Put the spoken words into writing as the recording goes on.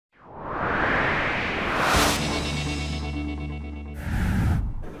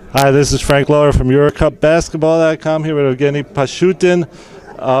Hi, this is Frank Lower from Eurocup Basketball.com here with Evgeny Pashutin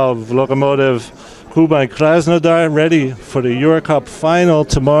of Lokomotiv Kuban Krasnodar, ready for the Eurocup Final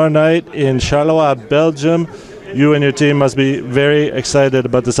tomorrow night in Charleroi, Belgium. You and your team must be very excited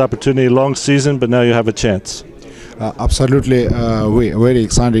about this opportunity. Long season, but now you have a chance. Absolutely, we're very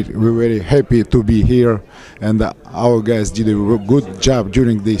excited. We're very happy to be here, and our guys did a good job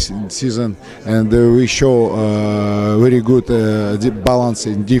during this season, and we show very good balance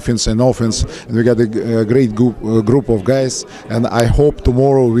in defense and offense. And we got a great group of guys, and I hope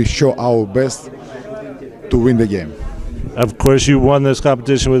tomorrow we show our best to win the game. Of course, you won this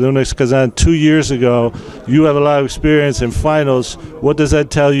competition with Unex Kazan 2 years ago. You have a lot of experience in finals. What does that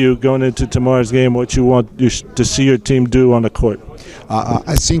tell you going into tomorrow's game, what you want to see your team do on the court?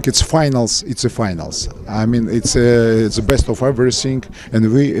 I think it's finals. It's a finals. I mean, it's the best of everything,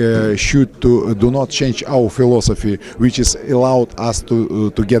 and we should do not change our philosophy, which is allowed us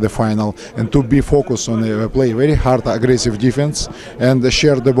to get the final and to be focused on play very hard, aggressive defense, and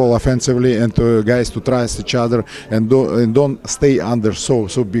share the ball offensively, and guys to trust each other and don't stay under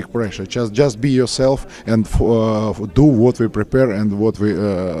so big pressure. Just be yourself and do what we prepare and what we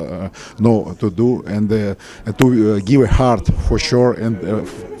know to do, and to give a heart for sure, and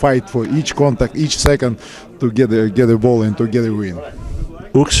fight for each contact, each second, to get the ball and to get a win.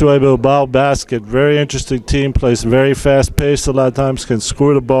 UKSW Bilbao Basket, very interesting team, plays very fast paced a lot of times, can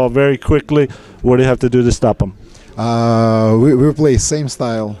score the ball very quickly. What do you have to do to stop them? We play same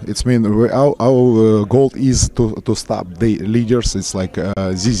style. It's our goal is to stop the leaders. It's like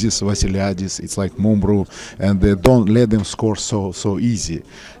Zizis, Vasiliadis, it's like Mumbru, and don't let them score so easy,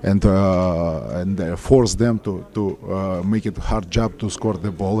 and force them to make it a hard job to score the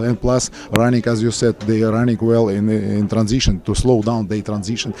ball. And plus running, as you said, they are running well in transition, to slow down their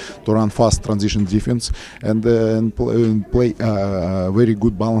transition, to run fast transition defense, and play very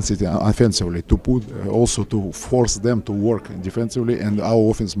good balance offensively, to put also to force them to work defensively, and our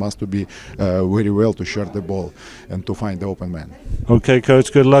offense must be very well to share the ball and to find the open man. Okay,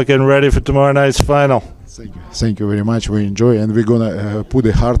 Coach, good luck and ready for tomorrow night's final. Thank you very much. We enjoy, and we're gonna put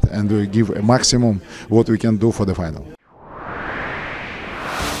the heart and we give a maximum what we can do for the final.